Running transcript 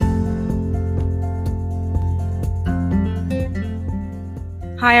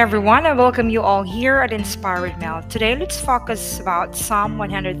Hi everyone, I welcome you all here at Inspire with Mel. Today let's focus about Psalm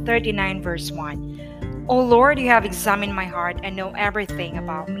 139 verse 1. O Lord, you have examined my heart and know everything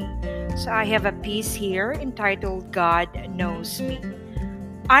about me. So I have a piece here entitled God Knows Me.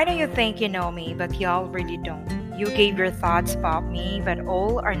 I know you think you know me, but y'all really don't. You gave your thoughts about me, but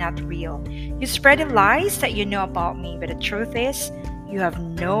all are not real. You spread the lies that you know about me, but the truth is, you have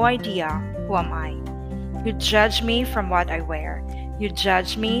no idea who am I. You judge me from what I wear. You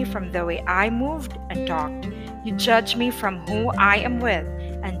judge me from the way I moved and talked. You judge me from who I am with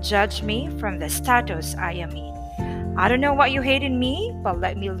and judge me from the status I am in. I don't know what you hate in me, but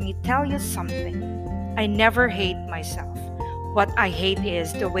let me tell you something. I never hate myself. What I hate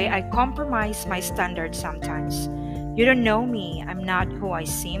is the way I compromise my standards sometimes. You don't know me. I'm not who I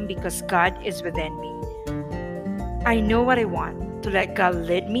seem because God is within me. I know what I want, to let God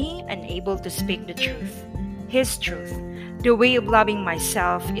lead me and able to speak the truth, His truth. The way of loving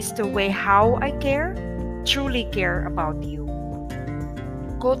myself is the way how I care, truly care about you.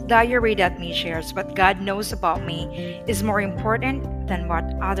 Quote diary that me shares what God knows about me is more important than what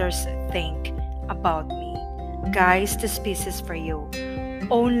others think about me. Guys, this piece is for you.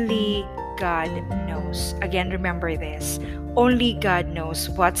 Only God knows. Again, remember this. Only God knows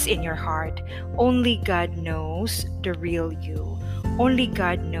what's in your heart. Only God knows the real you. Only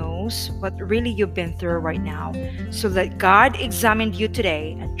God knows what really you've been through right now. So let God examine you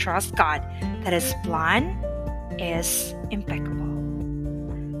today and trust God that His plan is impeccable.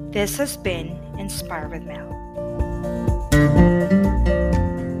 This has been Inspire with Mel.